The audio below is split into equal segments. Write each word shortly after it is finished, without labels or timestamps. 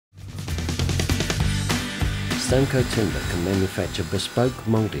Stamco Timber can manufacture bespoke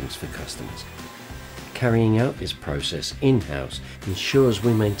mouldings for customers. Carrying out this process in-house ensures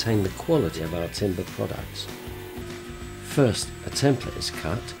we maintain the quality of our timber products. First, a template is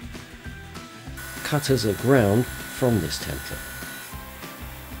cut. Cutters are ground from this template.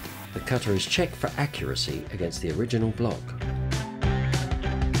 The cutter is checked for accuracy against the original block.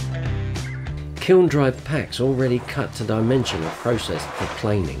 Kiln-dried packs already cut to dimension are processed for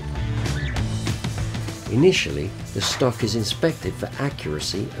planing. Initially, the stock is inspected for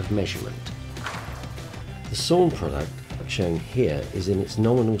accuracy of measurement. The sawn product, shown here, is in its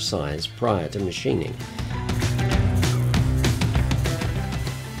nominal size prior to machining.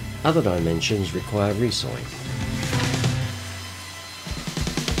 Other dimensions require resawing.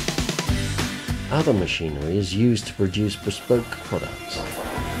 Other machinery is used to produce bespoke products.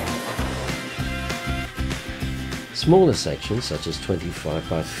 Smaller sections, such as 25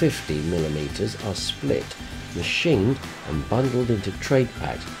 by 50 mm, are split, machined and bundled into trade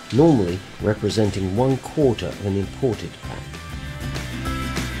packs, normally representing 1/4 of an imported pack.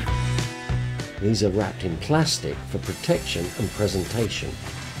 These are wrapped in plastic for protection and presentation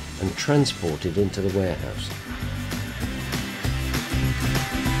and transported into the warehouse.